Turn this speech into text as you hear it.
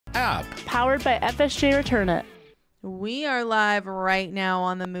app. Powered by FSJ Return It. We are live right now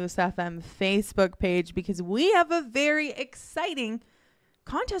on the Moose FM Facebook page because we have a very exciting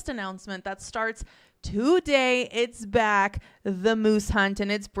contest announcement that starts today. It's back, the Moose Hunt,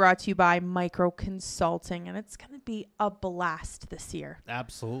 and it's brought to you by Micro Consulting, and it's going to be a blast this year.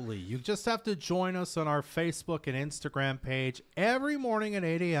 Absolutely. You just have to join us on our Facebook and Instagram page every morning at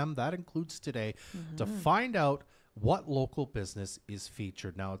 8 a.m. That includes today to find out what local business is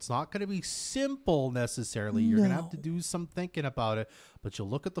featured. Now, it's not going to be simple necessarily. You're going to have to do some thinking about it, but you'll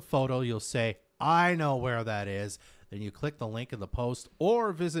look at the photo, you'll say, I know where that is. Then you click the link in the post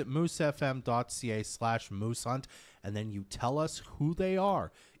or visit moosefm.ca/moosehunt, and then you tell us who they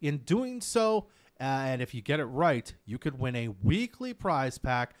are. In doing so, and if you get it right, you could win a weekly prize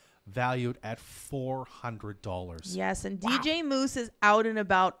pack valued at $400. Yes, and DJ Moose is out and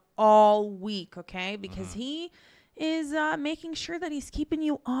about all week, okay? Because he is making sure that he's keeping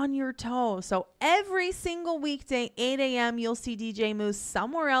you on your toes. So every single weekday, 8 a.m., you'll see DJ Moose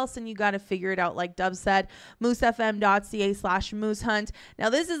somewhere else, and you got to figure it out. Like Dub said, moosefm.ca/moosehunt. Now,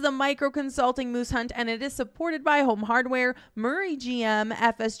 this is the Micro Consulting Moose Hunt, and it is supported by Home Hardware, Murray GM,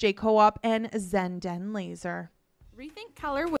 FSJ Co-op, and Zenden Lazer. Rethink Color